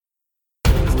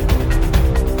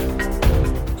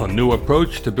a new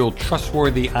approach to build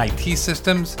trustworthy IT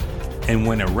systems, and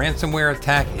when a ransomware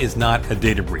attack is not a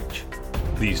data breach.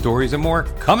 These stories and more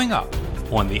coming up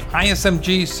on the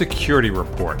ISMG Security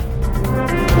Report.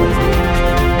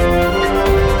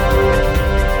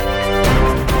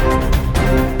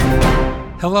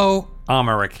 Hello, I'm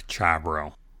Eric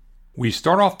Chabrow. We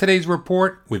start off today's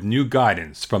report with new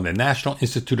guidance from the National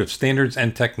Institute of Standards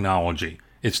and Technology.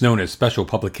 It's known as Special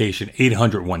Publication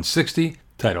 800-160,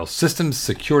 titled Systems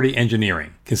Security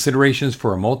Engineering: Considerations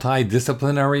for a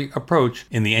Multidisciplinary Approach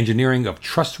in the Engineering of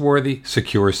Trustworthy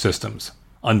Secure Systems.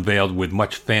 Unveiled with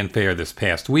much fanfare this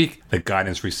past week, the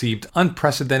guidance received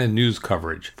unprecedented news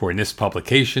coverage for this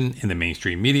publication in the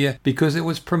mainstream media because it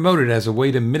was promoted as a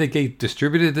way to mitigate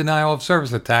distributed denial of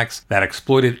service attacks that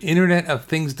exploited Internet of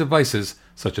Things devices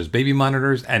such as baby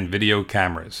monitors and video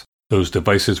cameras. Those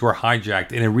devices were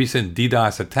hijacked in a recent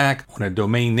DDoS attack on a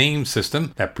domain name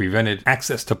system that prevented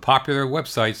access to popular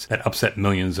websites that upset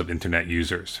millions of Internet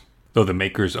users. Though the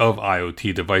makers of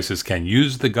IoT devices can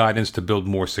use the guidance to build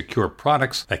more secure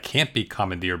products that can't be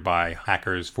commandeered by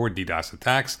hackers for DDoS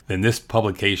attacks, then this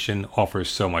publication offers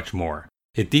so much more.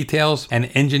 It details an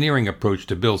engineering approach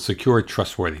to build secure,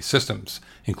 trustworthy systems,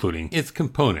 including its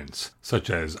components, such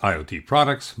as IoT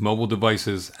products, mobile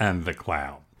devices, and the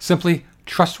cloud. Simply,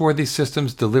 trustworthy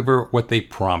systems deliver what they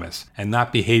promise, and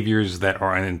not behaviors that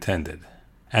are unintended.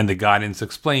 And the guidance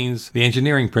explains the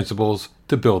engineering principles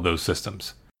to build those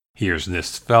systems. Here's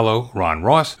NIST fellow Ron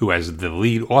Ross, who as the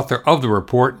lead author of the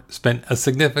report spent a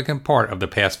significant part of the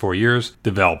past 4 years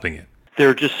developing it. There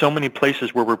are just so many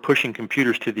places where we're pushing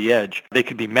computers to the edge. They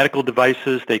could be medical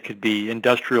devices, they could be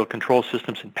industrial control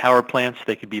systems and power plants,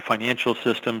 they could be financial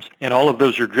systems, and all of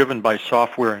those are driven by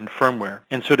software and firmware.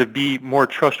 And so to be more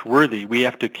trustworthy, we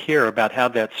have to care about how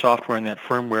that software and that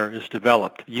firmware is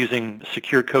developed using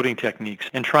secure coding techniques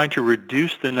and trying to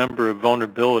reduce the number of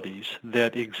vulnerabilities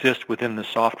that exist within the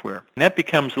software. And that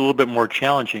becomes a little bit more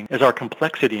challenging as our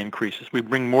complexity increases. We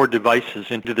bring more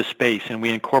devices into the space and we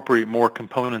incorporate more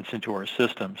components into our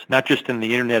systems, not just in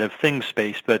the Internet of Things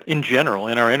space, but in general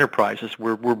in our enterprises.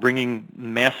 We're bringing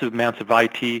massive amounts of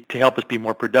IT to help us be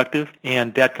more productive,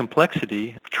 and that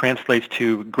complexity translates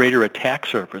to greater attack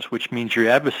surface, which means your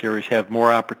adversaries have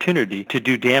more opportunity to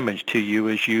do damage to you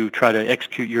as you try to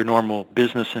execute your normal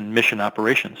business and mission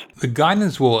operations. The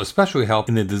guidance will especially help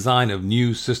in the design of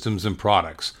new systems and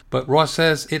products, but Ross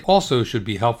says it also should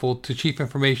be helpful to Chief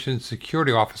Information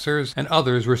Security Officers and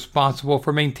others responsible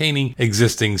for maintaining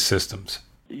existing systems.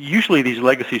 Usually these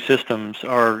legacy systems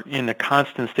are in a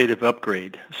constant state of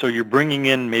upgrade. So you're bringing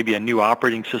in maybe a new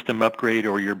operating system upgrade,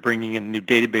 or you're bringing in a new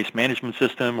database management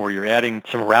system, or you're adding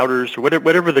some routers, or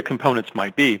whatever the components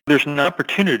might be. There's an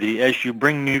opportunity as you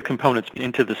bring new components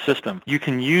into the system. You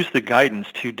can use the guidance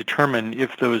to determine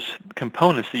if those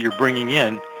components that you're bringing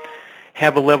in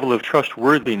have a level of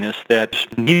trustworthiness that's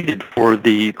needed for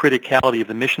the criticality of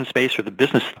the mission space or the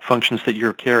business functions that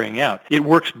you're carrying out. It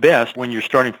works best when you're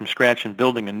starting from scratch and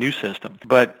building a new system.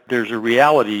 But there's a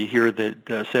reality here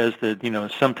that says that,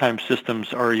 sometimes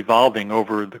systems are evolving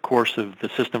over the course of the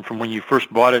system from when you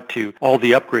first bought it to all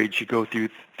the upgrades you go through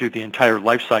the entire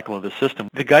life cycle of the system.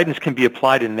 The guidance can be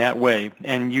applied in that way,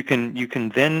 and you can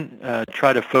then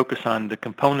try to focus on the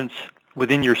components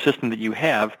within your system that you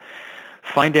have.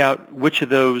 Find out which of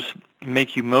those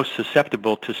make you most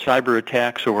susceptible to cyber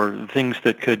attacks or things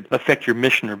that could affect your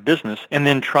mission or business, and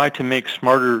then try to make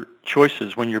smarter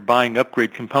choices when you're buying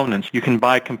upgrade components. You can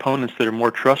buy components that are more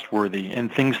trustworthy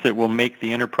and things that will make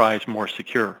the enterprise more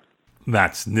secure.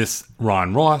 That's NIST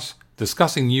Ron Ross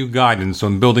discussing new guidance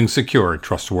on building secure,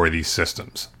 trustworthy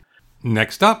systems.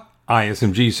 Next up,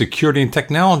 ISMG Security and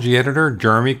Technology Editor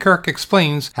Jeremy Kirk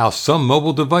explains how some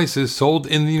mobile devices sold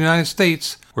in the United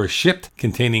States were shipped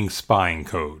containing spying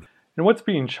code. And what's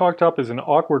being chalked up as an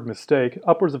awkward mistake,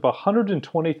 upwards of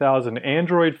 120,000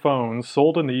 Android phones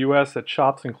sold in the U.S. at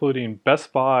shops including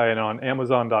Best Buy and on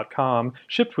Amazon.com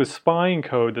shipped with spying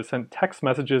code that sent text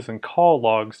messages and call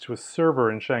logs to a server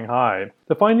in Shanghai.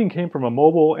 The finding came from a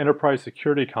mobile enterprise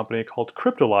security company called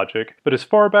Cryptologic, but as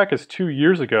far back as 2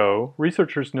 years ago,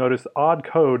 researchers noticed odd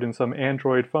code in some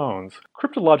Android phones.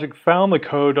 Cryptologic found the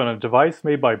code on a device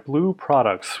made by Blue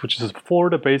Products, which is a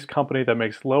Florida-based company that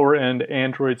makes lower-end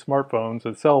Android smartphones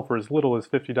that sell for as little as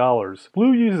 $50.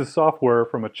 Blue uses software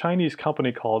from a Chinese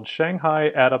company called Shanghai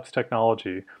AddUps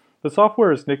Technology. The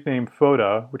software is nicknamed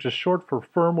FODA, which is short for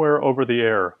Firmware Over the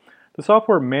Air. The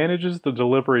software manages the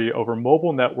delivery over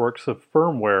mobile networks of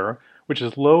firmware, which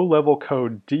is low-level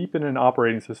code deep in an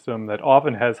operating system that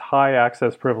often has high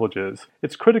access privileges.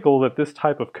 It's critical that this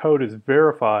type of code is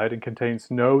verified and contains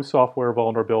no software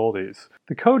vulnerabilities.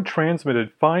 The code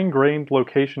transmitted fine-grained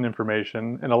location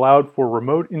information and allowed for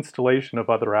remote installation of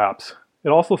other apps. It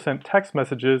also sent text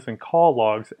messages and call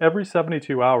logs every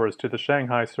 72 hours to the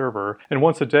Shanghai server and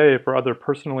once a day for other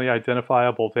personally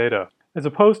identifiable data. As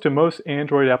opposed to most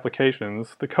Android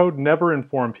applications, the code never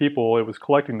informed people it was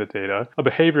collecting the data, a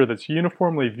behavior that's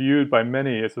uniformly viewed by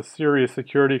many as a serious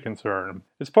security concern.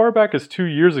 As far back as 2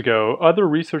 years ago, other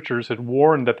researchers had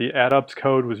warned that the AddUp's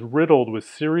code was riddled with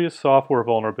serious software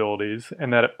vulnerabilities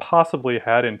and that it possibly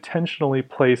had intentionally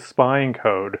placed spying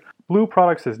code. Blue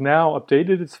Products has now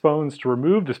updated its phones to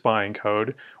remove the spying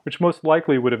code, which most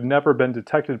likely would have never been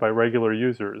detected by regular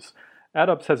users.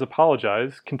 AddUp has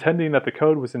apologized, contending that the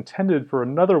code was intended for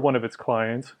another one of its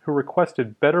clients who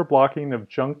requested better blocking of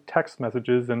junk text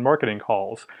messages and marketing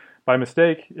calls. By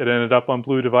mistake, it ended up on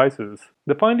Blue devices.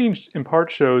 The finding in part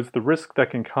shows the risk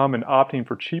that can come in opting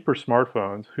for cheaper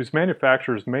smartphones whose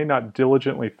manufacturers may not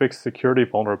diligently fix security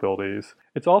vulnerabilities.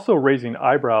 It's also raising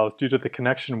eyebrows due to the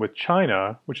connection with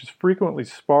China, which is frequently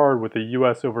sparred with the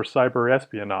US over cyber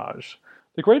espionage.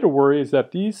 The greater worry is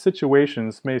that these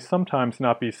situations may sometimes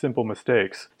not be simple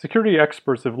mistakes. Security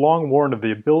experts have long warned of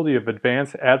the ability of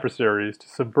advanced adversaries to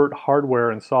subvert hardware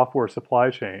and software supply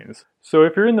chains. So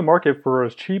if you're in the market for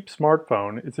a cheap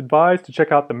smartphone, it's advised to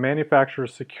check out the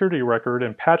manufacturer's security record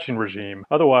and patching regime.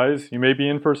 Otherwise, you may be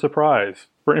in for a surprise.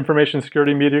 For Information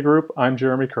Security Media Group, I'm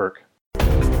Jeremy Kirk.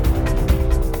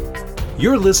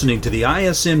 You're listening to the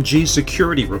ISMG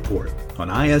Security Report on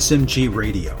ISMG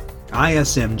Radio.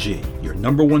 ISMG, your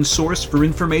number one source for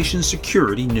information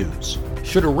security news.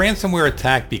 Should a ransomware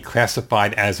attack be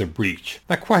classified as a breach?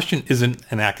 That question isn't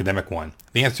an academic one.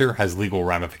 The answer has legal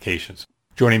ramifications.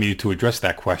 Joining me to address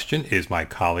that question is my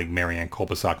colleague Marianne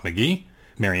Kolbasuk-McGee.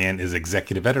 Marianne is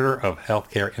executive editor of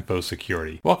Healthcare Info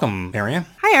Security. Welcome, Marianne.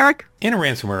 Hi, Eric. In a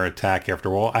ransomware attack,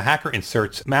 after all, a hacker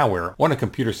inserts malware on a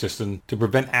computer system to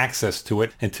prevent access to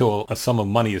it until a sum of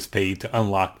money is paid to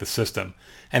unlock the system.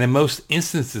 And in most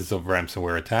instances of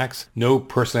ransomware attacks, no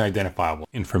personally identifiable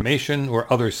information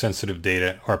or other sensitive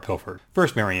data are pilfered.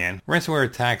 First, Marianne, ransomware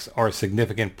attacks are a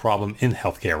significant problem in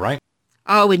healthcare, right?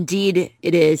 Oh, indeed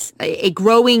it is. A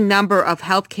growing number of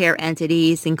healthcare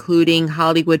entities, including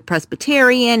Hollywood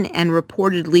Presbyterian and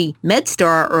reportedly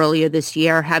MedStar earlier this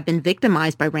year, have been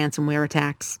victimized by ransomware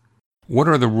attacks. What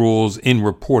are the rules in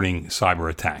reporting cyber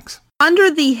attacks?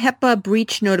 Under the HIPAA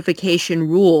breach notification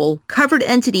rule, covered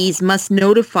entities must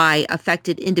notify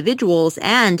affected individuals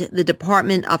and the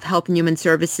Department of Health and Human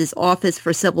Services Office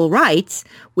for Civil Rights,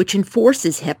 which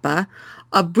enforces HIPAA,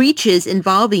 of breaches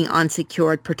involving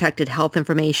unsecured protected health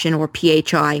information, or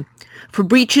PHI. For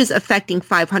breaches affecting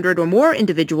 500 or more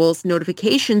individuals,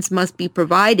 notifications must be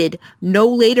provided no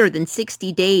later than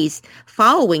 60 days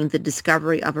following the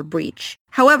discovery of a breach.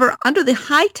 However, under the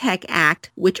HITECH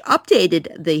Act, which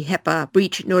updated the HIPAA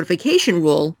breach notification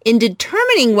rule, in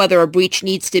determining whether a breach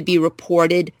needs to be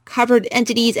reported, covered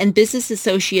entities and business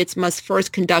associates must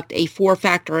first conduct a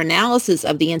 4-factor analysis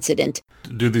of the incident.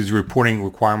 Do these reporting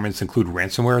requirements include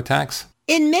ransomware attacks?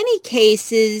 In many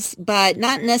cases, but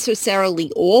not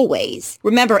necessarily always.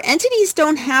 Remember, entities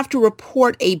don't have to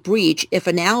report a breach if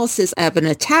analysis of an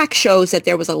attack shows that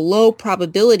there was a low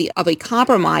probability of a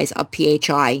compromise of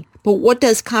PHI. But what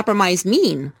does compromise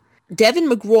mean? Devin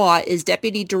McGraw is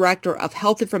Deputy Director of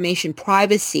Health Information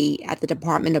Privacy at the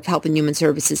Department of Health and Human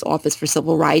Services Office for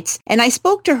Civil Rights, and I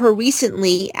spoke to her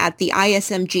recently at the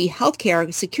ISMG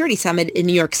Healthcare Security Summit in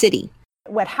New York City.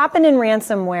 What happened in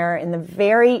ransomware in the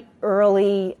very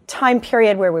early time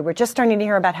period where we were just starting to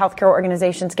hear about healthcare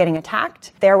organizations getting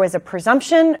attacked, there was a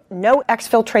presumption, no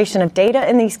exfiltration of data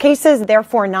in these cases,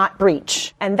 therefore not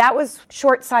breach. And that was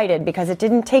short-sighted because it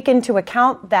didn't take into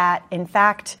account that, in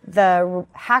fact, the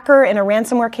hacker in a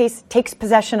ransomware case takes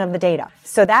possession of the data.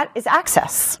 So that is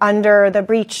access under the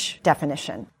breach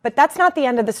definition. But that's not the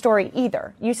end of the story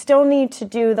either. You still need to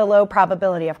do the low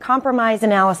probability of compromise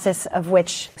analysis, of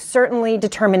which certainly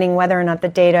determining whether or not the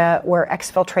data were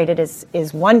exfiltrated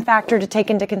is one factor to take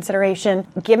into consideration.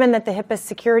 Given that the HIPAA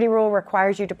security rule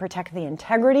requires you to protect the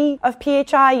integrity of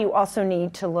PHI, you also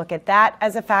need to look at that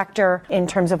as a factor in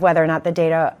terms of whether or not the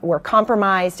data were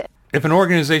compromised. If an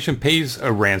organization pays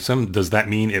a ransom, does that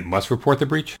mean it must report the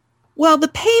breach? Well, the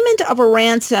payment of a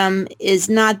ransom is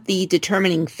not the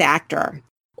determining factor.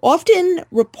 Often,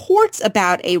 reports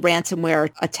about a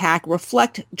ransomware attack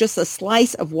reflect just a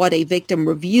slice of what a victim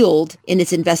revealed in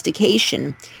its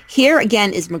investigation. Here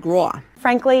again is McGraw.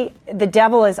 Frankly, the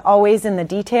devil is always in the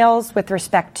details with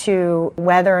respect to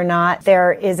whether or not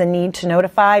there is a need to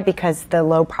notify because the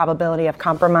low probability of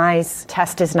compromise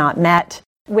test is not met.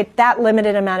 With that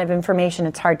limited amount of information,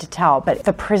 it's hard to tell, but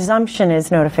the presumption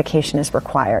is notification is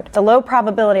required. The low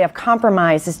probability of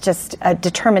compromise is just a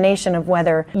determination of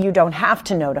whether you don't have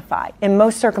to notify. In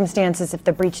most circumstances, if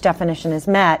the breach definition is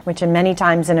met, which in many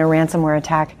times in a ransomware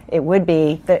attack it would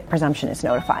be, the presumption is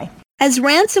notify. As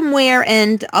ransomware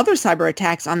and other cyber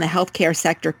attacks on the healthcare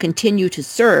sector continue to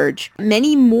surge,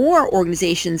 many more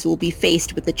organizations will be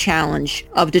faced with the challenge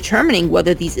of determining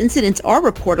whether these incidents are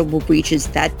reportable breaches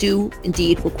that do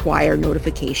indeed require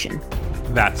notification.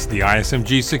 That's the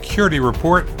ISMG Security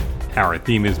Report. Our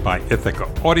theme is by Ithaca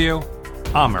Audio.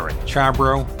 I'm Eric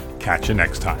Chabrow. Catch you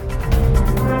next time.